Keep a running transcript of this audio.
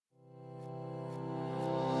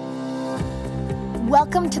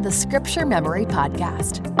Welcome to the Scripture Memory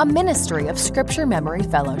Podcast, a ministry of Scripture Memory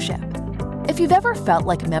Fellowship. If you've ever felt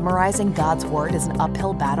like memorizing God's Word is an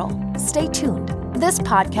uphill battle, stay tuned. This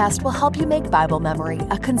podcast will help you make Bible memory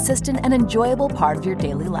a consistent and enjoyable part of your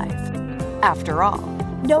daily life. After all,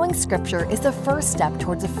 knowing Scripture is the first step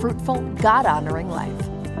towards a fruitful, God-honoring life.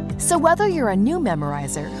 So whether you're a new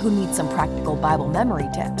memorizer who needs some practical Bible memory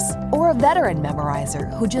tips, or a veteran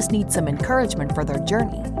memorizer who just needs some encouragement for their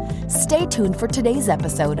journey, stay tuned for today's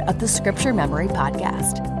episode of the Scripture Memory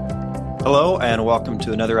Podcast. Hello, and welcome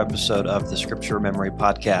to another episode of the Scripture Memory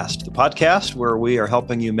Podcast, the podcast where we are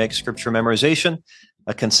helping you make Scripture memorization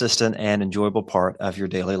a consistent and enjoyable part of your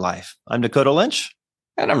daily life. I'm Dakota Lynch.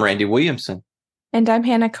 And I'm Randy Williamson. And I'm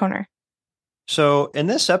Hannah Koner. So in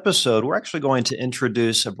this episode, we're actually going to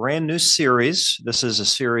introduce a brand new series. This is a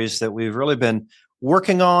series that we've really been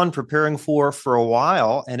working on, preparing for a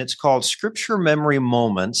while, and it's called Scripture Memory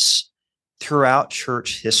Moments Throughout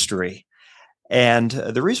Church History. And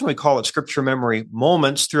the reason we call it Scripture Memory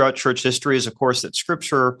Moments Throughout Church History is, of course, that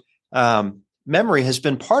Scripture memory has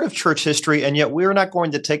been part of church history, and yet we're not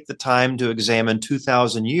going to take the time to examine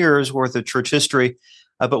 2,000 years worth of church history.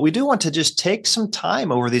 But we do want to just take some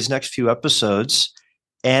time over these next few episodes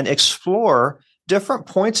and explore different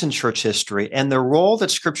points in church history and the role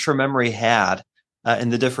that Scripture memory had in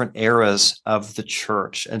the different eras of the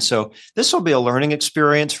church. And so this will be a learning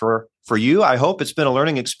experience for you. I hope it's been a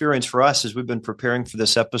learning experience for us as we've been preparing for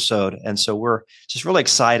this episode. And so we're just really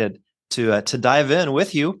excited to dive in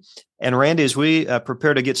with you. And Randy, as we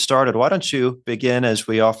prepare to get started, why don't you begin, as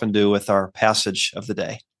we often do, with our passage of the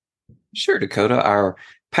day? Sure, Dakota. Our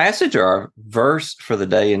passage or our verse for the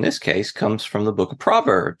day in this case comes from the book of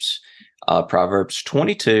Proverbs, Proverbs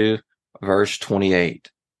 22, verse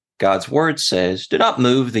 28. God's word says, "Do not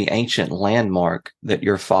move the ancient landmark that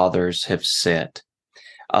your fathers have set."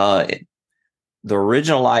 The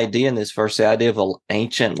original idea in this verse, the idea of an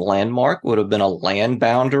ancient landmark would have been a land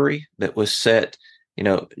boundary that was set,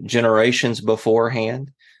 generations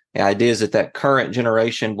beforehand. The idea is that current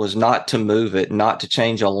generation was not to move it, not to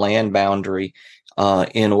change a land boundary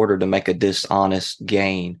in order to make a dishonest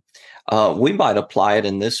gain. We might apply it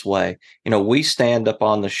in this way. We stand up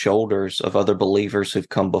on the shoulders of other believers who've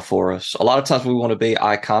come before us. A lot of times we want to be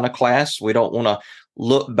iconoclasts. We don't want to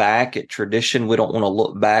look back at tradition. We don't want to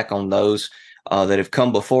look back on those that have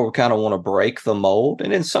come before. We kind of want to break the mold.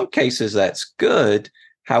 And in some cases, that's good.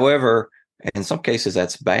 However, in some cases,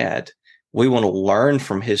 that's bad. We want to learn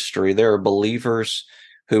from history. There are believers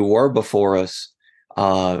who were before us,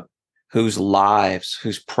 whose lives,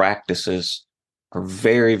 whose practices are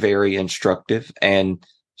very, very instructive. And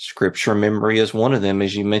Scripture memory is one of them,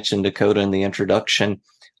 as you mentioned, Dakota, in the introduction.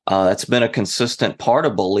 That's been a consistent part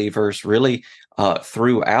of believers really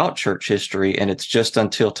throughout church history. And it's just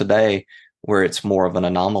until today where it's more of an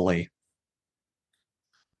anomaly.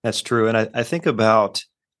 That's true. And I think about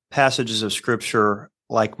passages of Scripture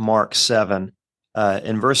like Mark 7.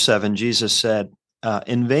 In verse 7, Jesus said,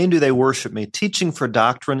 "In vain do they worship me, teaching for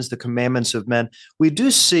doctrines the commandments of men." We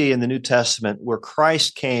do see in the New Testament where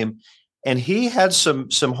Christ came, and he had some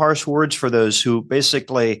harsh words for those who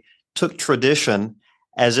basically took tradition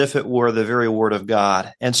as if it were the very word of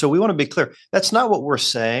God. And so we want to be clear. That's not what we're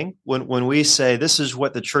saying when we say this is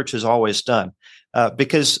what the church has always done.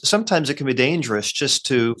 Because sometimes it can be dangerous just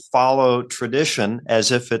to follow tradition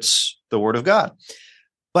as if it's the word of God.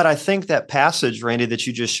 But I think that passage, Randy, that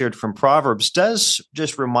you just shared from Proverbs does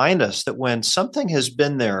just remind us that when something has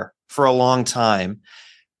been there for a long time,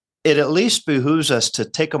 it at least behooves us to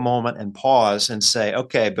take a moment and pause and say,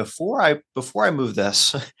 okay, before I move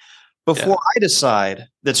this, before I decide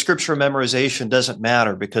that Scripture memorization doesn't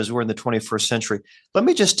matter because we're in the 21st century, let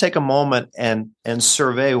me just take a moment and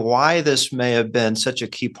survey why this may have been such a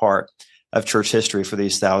key part of church history for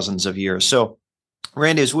these thousands of years. So,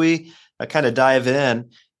 Randy, as we kind of dive in,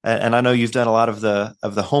 and I know you've done a lot of the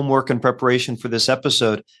homework and preparation for this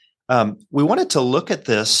episode, we wanted to look at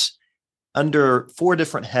this under 4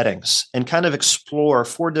 different headings and kind of explore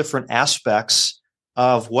 4 different aspects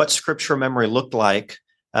of what Scripture memory looked like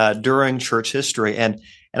during church history. And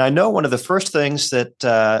I know one of the first things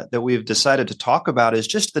that we've decided to talk about is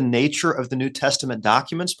just the nature of the New Testament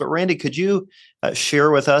documents. But Randy, could you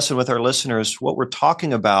share with us and with our listeners what we're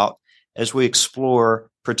talking about as we explore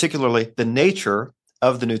particularly the nature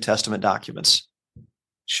of the New Testament documents?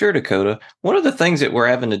 Sure, Dakota. One of the things that we're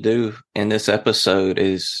having to do in this episode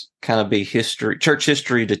is kind of be church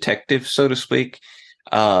history detective, so to speak.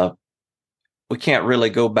 We can't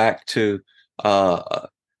really go back to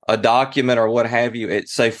a document or what have you at,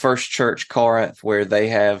 say, First Church Corinth, where they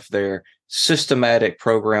have their systematic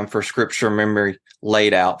program for scripture memory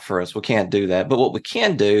laid out for us. We can't do that. But what we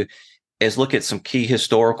can do is look at some key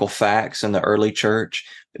historical facts in the early church,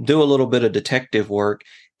 do a little bit of detective work,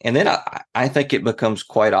 and then I think it becomes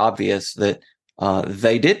quite obvious that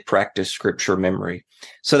they did practice scripture memory.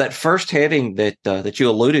 So that first heading that you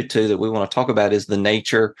alluded to that we want to talk about is the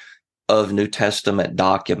nature of New Testament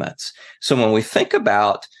documents. So when we think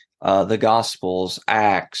about the Gospels,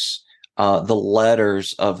 Acts, the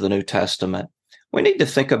letters of the New Testament, we need to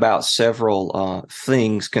think about several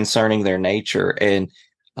things concerning their nature, and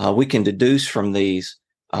we can deduce from these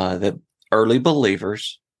that early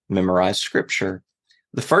believers memorized scripture.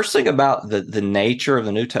 The first thing about the nature of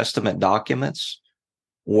the New Testament documents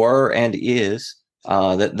were and is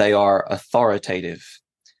that they are authoritative.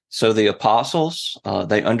 So the apostles,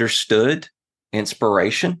 they understood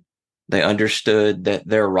inspiration. They understood that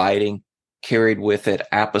their writing carried with it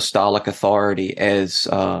apostolic authority as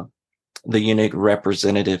the unique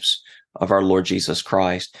representatives of our Lord Jesus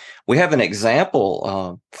Christ. We have an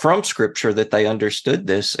example from Scripture that they understood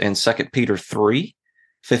this in 2 Peter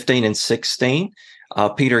 3:15 and 16.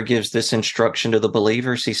 Peter gives this instruction to the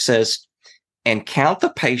believers. He says, "And count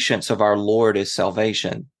the patience of our Lord as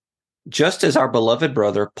salvation, just as our beloved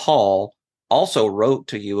brother Paul also wrote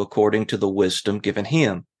to you according to the wisdom given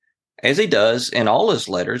him, as he does in all his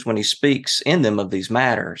letters when he speaks in them of these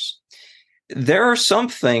matters." There are some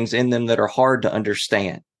things in them that are hard to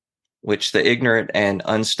understand, which the ignorant and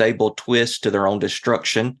unstable twist to their own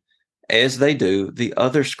destruction, as they do the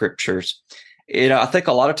other scriptures. I think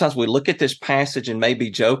a lot of times we look at this passage and maybe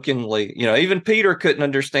jokingly, even Peter couldn't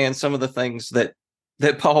understand some of the things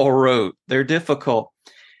that Paul wrote. They're difficult.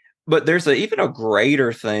 But there's even a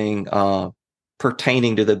greater thing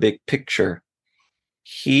pertaining to the big picture.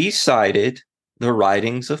 He cited the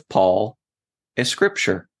writings of Paul as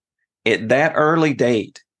scripture. At that early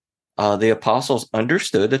date, the apostles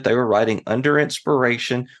understood that they were writing under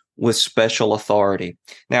inspiration with special authority.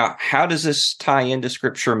 Now, how does this tie into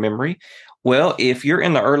scripture memory? Well, if you're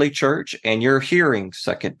in the early church and you're hearing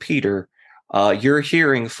 2 Peter, you're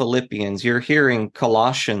hearing Philippians, you're hearing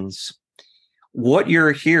Colossians, what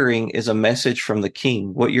you're hearing is a message from the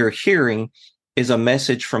King. What you're hearing is a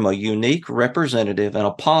message from a unique representative, an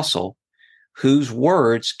apostle, whose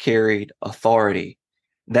words carried authority.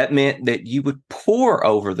 That meant that you would pore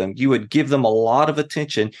over them. You would give them a lot of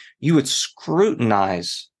attention. You would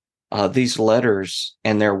scrutinize these letters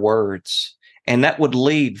and their words. And that would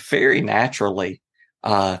lead very naturally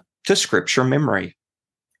to scripture memory.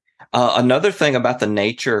 Another thing about the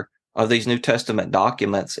nature of these New Testament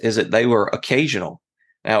documents is that they were occasional.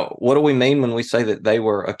 Now, what do we mean when we say that they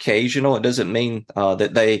were occasional? It doesn't mean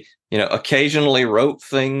that they, occasionally wrote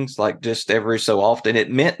things like just every so often.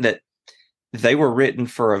 It meant that they were written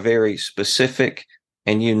for a very specific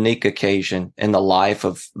and unique occasion in the life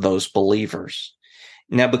of those believers.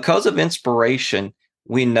 Now, because of inspiration,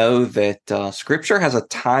 we know that Scripture has a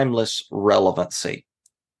timeless relevancy.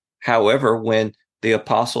 However, when the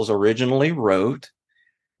apostles originally wrote,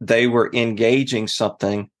 they were engaging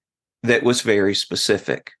something that was very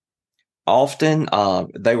specific. Often,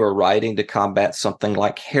 they were writing to combat something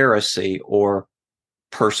like heresy or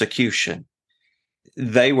persecution.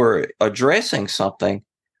 They were addressing something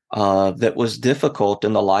that was difficult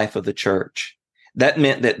in the life of the church. That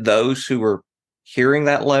meant that those who were hearing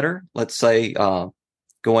that letter, let's say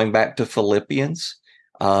going back to Philippians,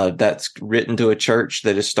 that's written to a church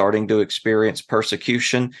that is starting to experience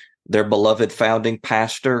persecution. Their beloved founding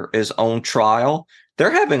pastor is on trial.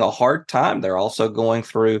 They're having a hard time. They're also going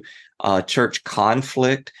through church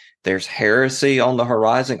conflict. There's heresy on the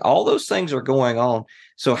horizon. All those things are going on.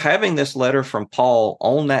 So having this letter from Paul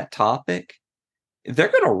on that topic,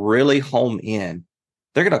 they're going to really home in.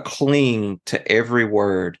 They're going to cling to every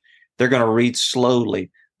word. They're going to read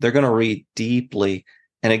slowly. They're going to read deeply.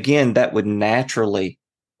 And again, that would naturally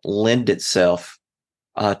lend itself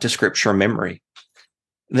to scripture memory.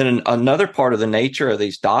 Then another part of the nature of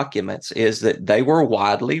these documents is that they were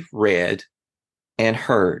widely read and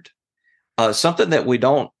heard. Something that we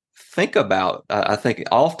don't think about, I think,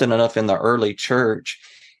 often enough in the early church,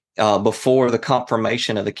 before the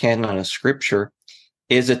confirmation of the canon of Scripture,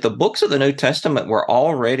 is that the books of the New Testament were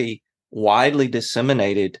already widely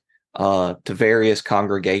disseminated to various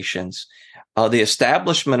congregations. The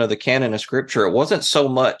establishment of the canon of Scripture, it wasn't so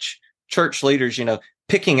much church leaders,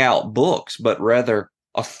 picking out books, but rather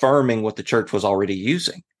affirming what the church was already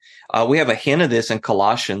using. We have a hint of this in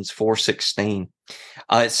Colossians 4:16.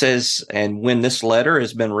 It says, "And when this letter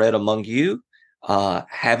has been read among you,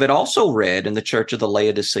 have it also read in the church of the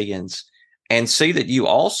Laodiceans, and see that you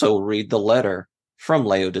also read the letter from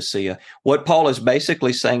Laodicea. What Paul is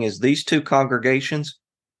basically saying is these two congregations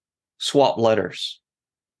swap letters,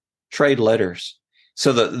 trade letters.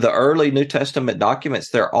 So the early New Testament documents,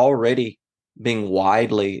 they're already being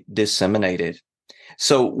widely disseminated.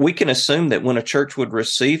 So we can assume that when a church would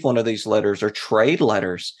receive one of these letters or trade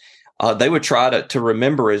letters, they would try to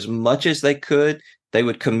remember as much as they could. They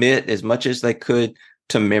would commit as much as they could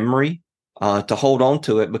to memory, to hold on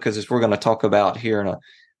to it, because as we're going to talk about here in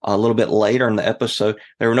a little bit later in the episode,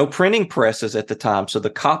 there were no printing presses at the time, so the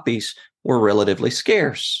copies were relatively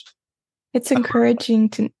scarce. It's encouraging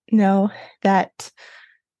to know that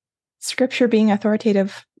Scripture being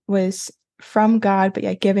authoritative was from God, but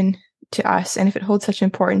yet given to us. And if it holds such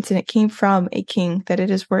importance and it came from a king, that it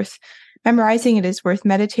is worth memorizing, it is worth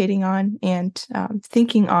meditating on and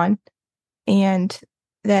thinking on. And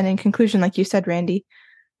then in conclusion, like you said, Randy,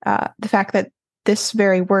 the fact that this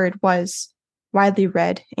very word was widely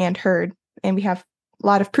read and heard, and we have a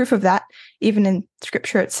lot of proof of that, even in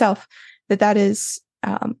Scripture itself, that is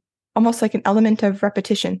almost like an element of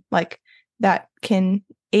repetition, like that can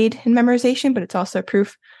aid in memorization, but it's also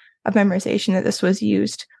proof of memorization that this was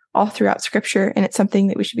used all throughout Scripture, and it's something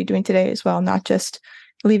that we should be doing today as well, not just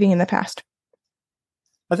leaving in the past.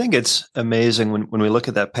 I think it's amazing when we look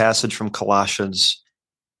at that passage from Colossians.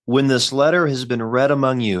 When this letter has been read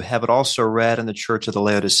among you, have it also read in the church of the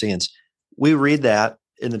Laodiceans. We read that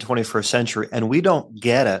in the 21st century, and we don't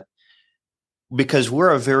get it because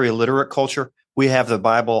we're a very literate culture. We have the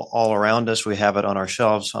Bible all around us. We have it on our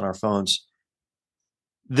shelves, on our phones.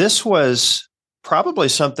 This was probably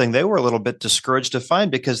something they were a little bit discouraged to find,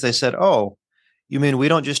 because they said, oh, you mean we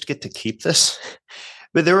don't just get to keep this?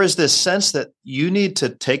 But there is this sense that you need to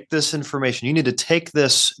take this information, you need to take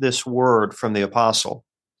this word from the apostle,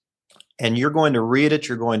 and you're going to read it,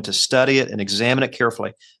 you're going to study it and examine it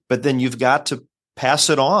carefully. But then you've got to pass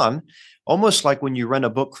it on, almost like when you rent a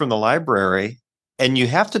book from the library, and you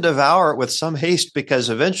have to devour it with some haste because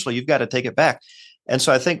eventually you've got to take it back. And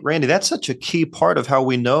so I think, Randy, that's such a key part of how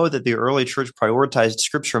we know that the early church prioritized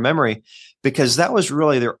Scripture memory, because that was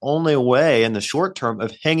really their only way in the short term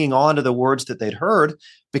of hanging on to the words that they'd heard,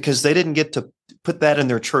 because they didn't get to put that in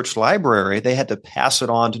their church library. They had to pass it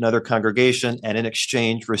on to another congregation and in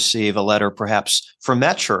exchange receive a letter perhaps from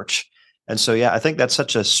that church. And so, yeah, I think that's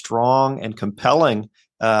such a strong and compelling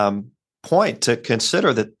point to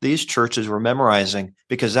consider, that these churches were memorizing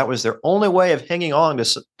because that was their only way of hanging on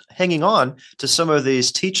to some of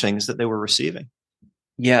these teachings that they were receiving.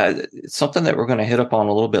 Yeah, it's something that we're going to hit up on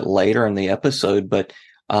a little bit later in the episode, but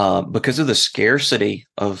because of the scarcity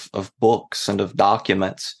of books and of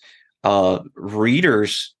documents,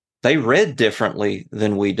 readers, they read differently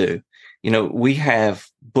than we do. You know, we have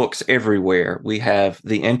books everywhere. We have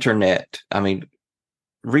the internet. I mean,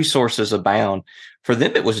 resources abound. For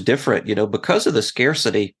them, it was different. You know, because of the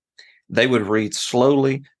scarcity, they would read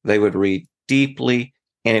slowly, they would read deeply,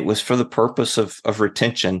 and it was for the purpose of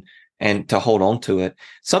retention and to hold on to it.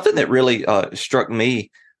 Something that really struck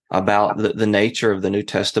me about the nature of the New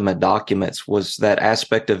Testament documents was that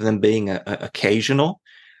aspect of them being occasional.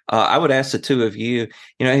 I would ask the two of you,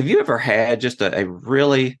 have you ever had just a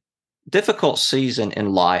really difficult season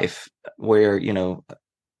in life where,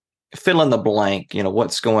 fill in the blank,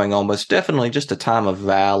 what's going on, but it's definitely just a time of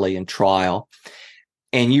valley and trial,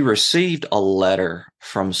 and you received a letter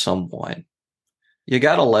from someone. You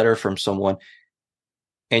got a letter from someone,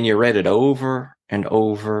 and you read it over and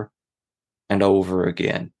over and over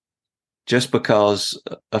again, just because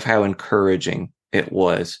of how encouraging it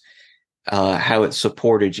was, how it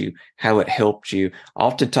supported you, how it helped you.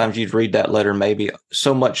 Oftentimes you'd read that letter maybe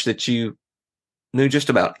so much that you knew just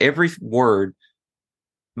about every word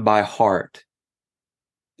by heart.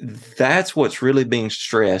 That's what's really being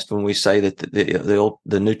stressed when we say that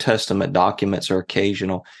the New Testament documents are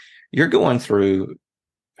occasional. You're going through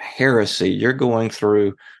heresy, you're going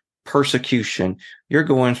through persecution, you're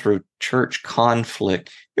going through church conflict,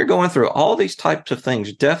 you're going through all these types of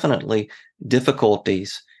things, definitely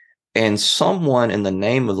difficulties, and someone in the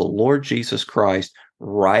name of the Lord Jesus Christ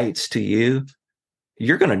writes to you,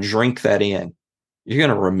 you're going to drink that in. You're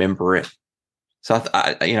going to remember it. So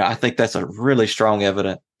I think that's a really strong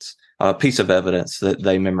piece of evidence that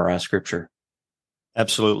they memorize Scripture.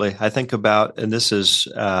 Absolutely. I think about, and this is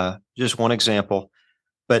just one example,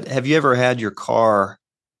 but have you ever had your car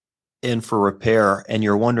in for repair and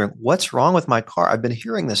you're wondering, what's wrong with my car? I've been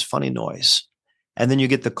hearing this funny noise. And then you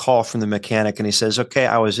get the call from the mechanic and he says, okay,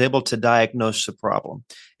 I was able to diagnose the problem.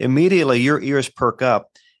 Immediately your ears perk up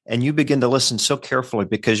and you begin to listen so carefully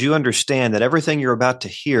because you understand that everything you're about to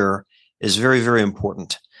hear is very, very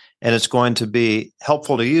important. And it's going to be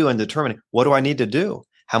helpful to you in determining, what do I need to do?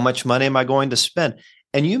 How much money am I going to spend?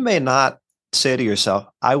 And you may not say to yourself,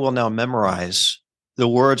 I will now memorize the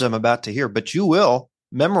words I'm about to hear, but you will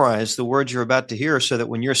memorize the words you're about to hear so that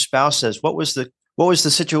when your spouse says, what was the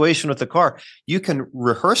situation with the car? You can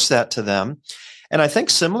rehearse that to them. And I think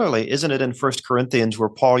similarly, isn't it in 1 Corinthians where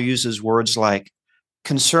Paul uses words like,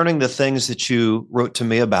 concerning the things that you wrote to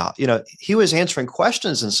me about? He was answering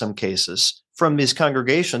questions in some cases from these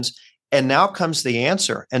congregations, and now comes the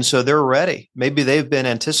answer. And so they're ready. Maybe they've been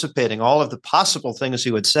anticipating all of the possible things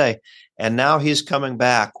he would say, and now he's coming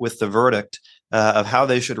back with the verdict of how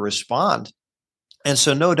they should respond. And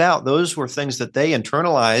so no doubt those were things that they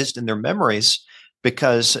internalized in their memories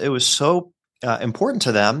because it was so important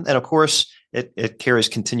to them. And of course, it carries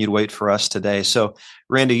continued weight for us today. So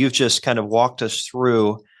Randy, you've just kind of walked us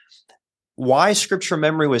through why scripture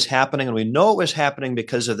memory was happening. And we know it was happening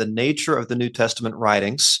because of the nature of the New Testament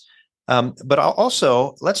writings. But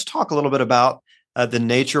also, let's talk a little bit about the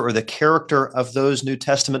nature or the character of those New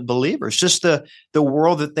Testament believers, just the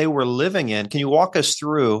world that they were living in. Can you walk us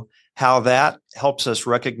through how that helps us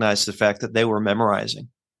recognize the fact that they were memorizing?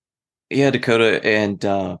 Yeah, Dakota, and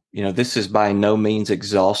this is by no means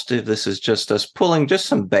exhaustive. This is just us pulling just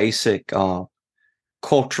some basic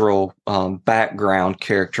cultural background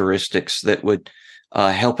characteristics that would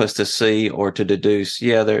help us to see or to deduce.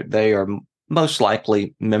 Yeah, they are most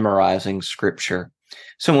likely memorizing scripture.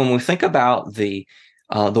 So when we think about the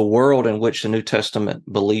world in which the New Testament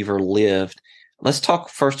believer lived, let's talk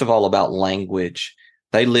first of all about language.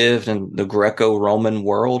 They lived in the Greco-Roman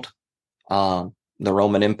world. The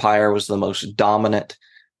Roman Empire was the most dominant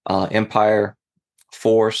empire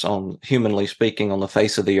force, on humanly speaking, on the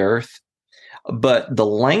face of the earth. But the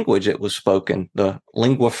language that was spoken, the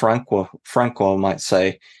lingua franca, I might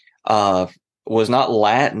say, was not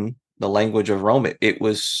Latin, the language of Rome. It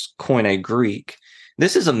was Koine Greek.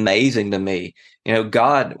 This is amazing to me.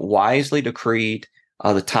 God wisely decreed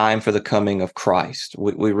the time for the coming of Christ.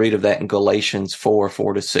 We read of that in Galatians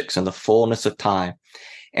 4:4-6, in the fullness of time.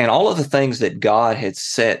 And all of the things that God had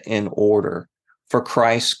set in order for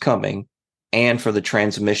Christ's coming and for the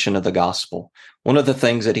transmission of the gospel. One of the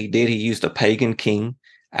things that he did, he used a pagan king,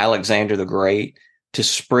 Alexander the Great, to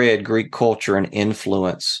spread Greek culture and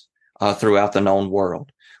influence throughout the known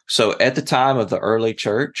world. So at the time of the early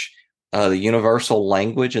church, the universal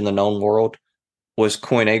language in the known world was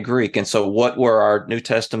Koine Greek. And so what were our New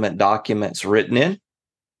Testament documents written in?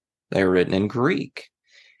 They were written in Greek.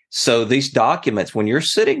 So these documents, when you're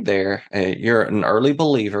sitting there, you're an early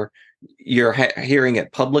believer, you're hearing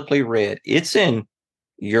it publicly read, it's in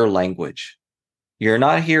your language. You're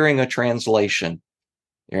not hearing a translation.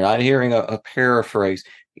 You're not hearing a paraphrase.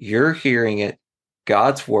 You're hearing it,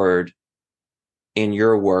 God's word, in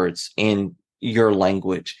your words, in your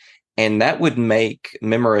language. And that would make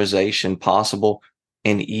memorization possible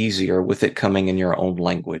and easier with it coming in your own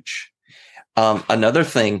language. Another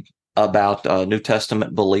thing about New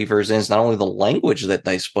Testament believers is not only the language that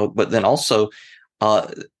they spoke, but then also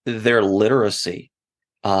their literacy.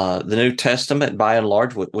 The New Testament, by and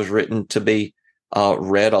large, was written to be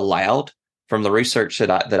read aloud. From the research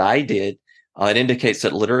that I did, it indicates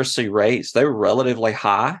that literacy rates, they were relatively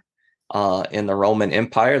high in the Roman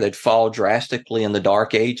Empire. They'd fall drastically in the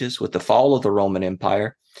Dark Ages with the fall of the Roman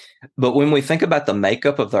Empire. But when we think about the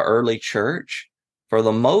makeup of the early church, for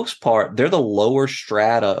the most part, they're the lower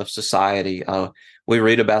strata of society. We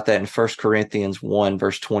read about that in 1 Corinthians 1,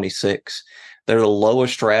 verse 26. They're the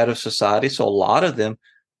lowest strata of society, so a lot of them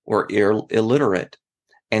were illiterate.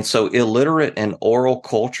 And so illiterate and oral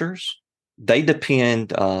cultures, they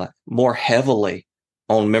depend more heavily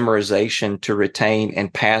on memorization to retain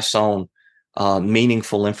and pass on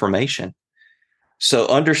meaningful information. So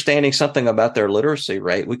understanding something about their literacy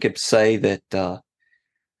rate, we could say that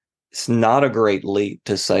it's not a great leap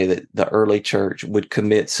to say that the early church would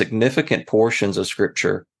commit significant portions of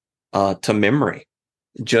scripture to memory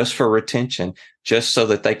just for retention, just so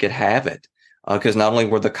that they could have it. Because not only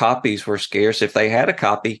were the copies were scarce, if they had a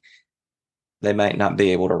copy, they might not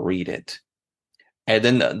be able to read it. And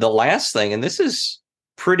then the last thing, and this is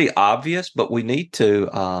pretty obvious, but we need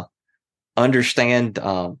to understand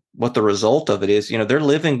what the result of it is. They're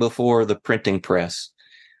living before the printing press.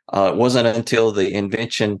 It wasn't until the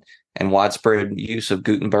invention and widespread use of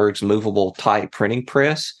Gutenberg's movable type printing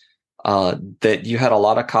press that you had a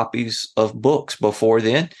lot of copies of books. Before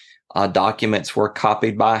then, documents were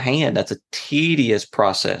copied by hand. That's a tedious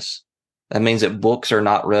process. That means that books are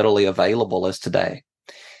not readily available as today.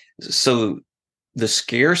 So the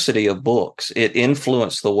scarcity of books, it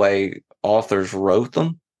influenced the way authors wrote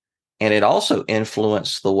them, and it also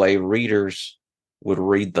influenced the way readers would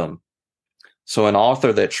read them. So an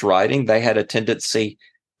author that's writing, they had a tendency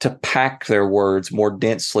to pack their words more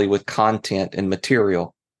densely with content and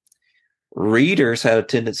material. Readers had a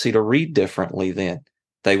tendency to read differently then.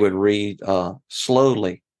 They would read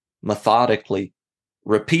slowly, methodically,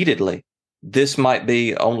 repeatedly. This might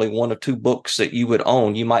be only one or two books that you would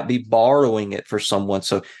own. You might be borrowing it for someone.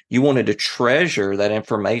 So you wanted to treasure that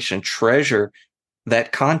information, treasure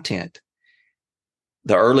that content.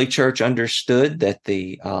 The early church understood that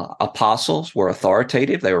the apostles were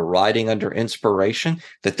authoritative. They were writing under inspiration,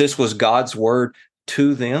 that this was God's word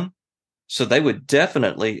to them. So they would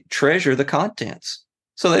definitely treasure the contents.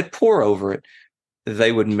 So they'd pore over it.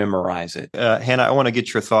 They would memorize it. Hannah, I want to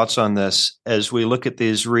get your thoughts on this as we look at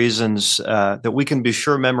these reasons that we can be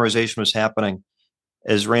sure memorization was happening.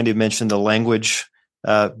 As Randy mentioned, the language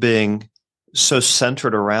being so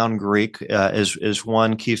centered around Greek is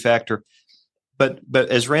one key factor. But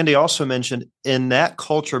as Randy also mentioned, in that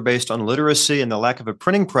culture based on literacy and the lack of a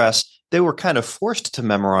printing press, they were kind of forced to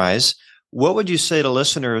memorize. What would you say to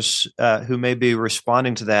listeners who may be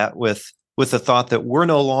responding to that with the thought that we're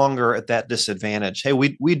no longer at that disadvantage? Hey,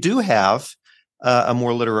 we do have a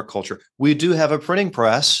more literate culture. We do have a printing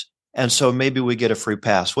press, and so maybe we get a free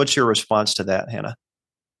pass. What's your response to that, Hannah?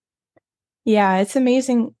 Yeah, it's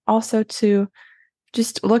amazing also to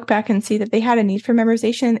just look back and see that they had a need for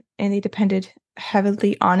memorization and they depended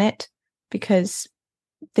heavily on it because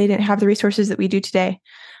they didn't have the resources that we do today.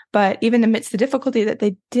 But even amidst the difficulty that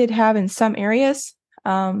they did have in some areas,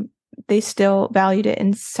 they still valued it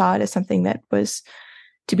and saw it as something that was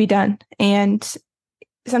to be done. And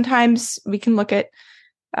sometimes we can look at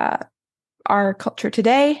our culture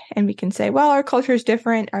today and we can say, well, our culture is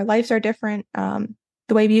different. Our lives are different.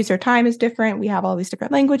 The way we use our time is different. We have all these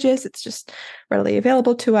different languages. It's just readily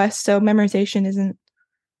available to us. So memorization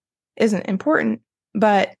isn't important,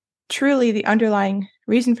 but truly the underlying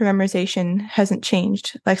reason for memorization hasn't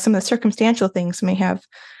changed. Like some of the circumstantial things may have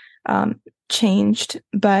changed,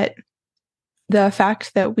 but the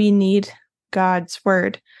fact that we need God's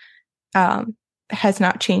word has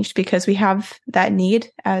not changed because we have that need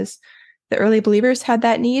as the early believers had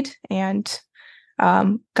that need, and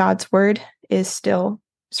God's word is still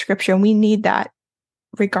scripture, and we need that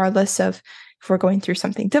regardless of if we're going through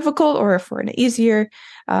something difficult or if we're in an easier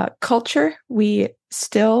culture. We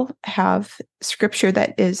still have scripture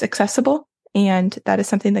that is accessible, and that is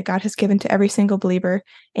something that God has given to every single believer,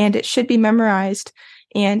 and it should be memorized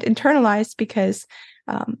and internalized because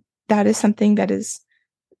that is something that is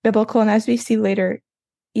biblical. And as we see later,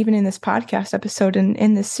 even in this podcast episode and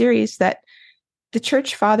in this series, that the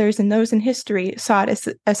church fathers and those in history saw it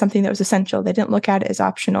as something that was essential. They didn't look at it as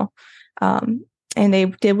optional. And they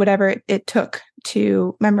did whatever it took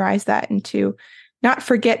to memorize that and to not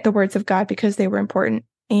forget the words of God because they were important.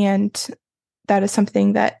 And that is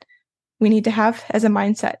something that we need to have as a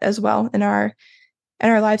mindset as well in our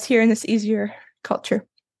lives here in this easier culture.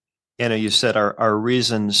 Anna, you said our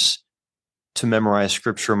reasons to memorize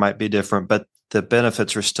scripture might be different, but the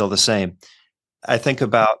benefits are still the same. I think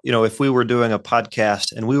about, if we were doing a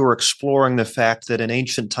podcast and we were exploring the fact that in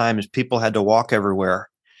ancient times people had to walk everywhere,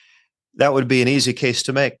 that would be an easy case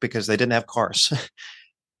to make because they didn't have cars.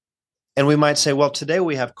 And we might say, well, today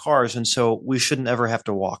we have cars, and so we shouldn't ever have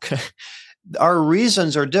to walk. Our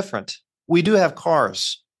reasons are different. We do have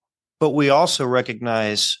cars, but we also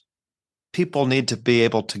recognize people need to be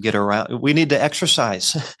able to get around. We need to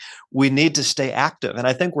exercise. We need to stay active. And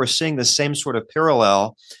I think we're seeing the same sort of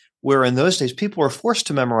parallel where in those days people were forced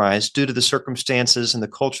to memorize due to the circumstances and the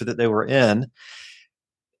culture that they were in.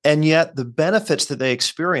 And yet the benefits that they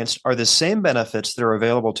experienced are the same benefits that are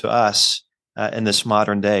available to us in this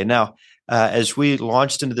modern day. Now, as we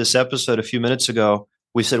launched into this episode a few minutes ago,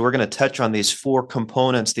 we said we're going to touch on these 4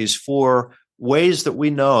 components, these 4 ways that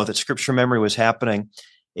we know that scripture memory was happening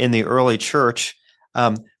in the early church.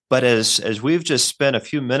 But as we've just spent a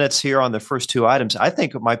few minutes here on the first 2 items, I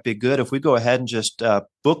think it might be good if we go ahead and just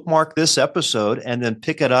bookmark this episode and then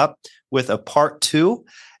pick it up with a part 2.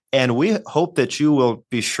 And we hope that you will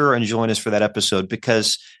be sure and join us for that episode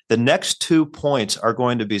because the next 2 points are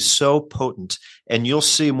going to be so potent, and you'll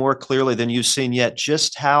see more clearly than you've seen yet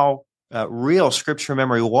just how real scripture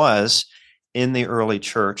memory was in the early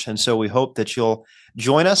church. And so we hope that you'll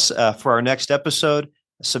join us for our next episode.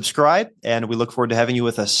 Subscribe, and we look forward to having you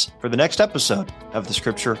with us for the next episode of the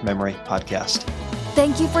Scripture Memory Podcast.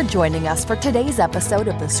 Thank you for joining us for today's episode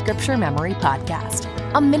of the Scripture Memory Podcast,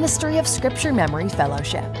 a ministry of Scripture Memory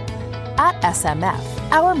Fellowship. At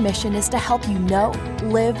SMF, our mission is to help you know,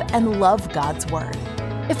 live, and love God's Word.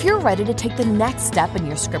 If you're ready to take the next step in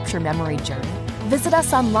your Scripture memory journey, visit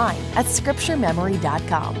us online at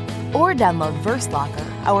scripturememory.com or download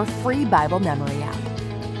VerseLocker, our free Bible memory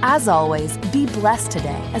app. As always, be blessed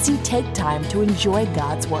today as you take time to enjoy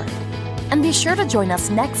God's Word. And be sure to join us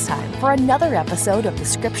next time for another episode of the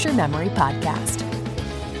Scripture Memory Podcast.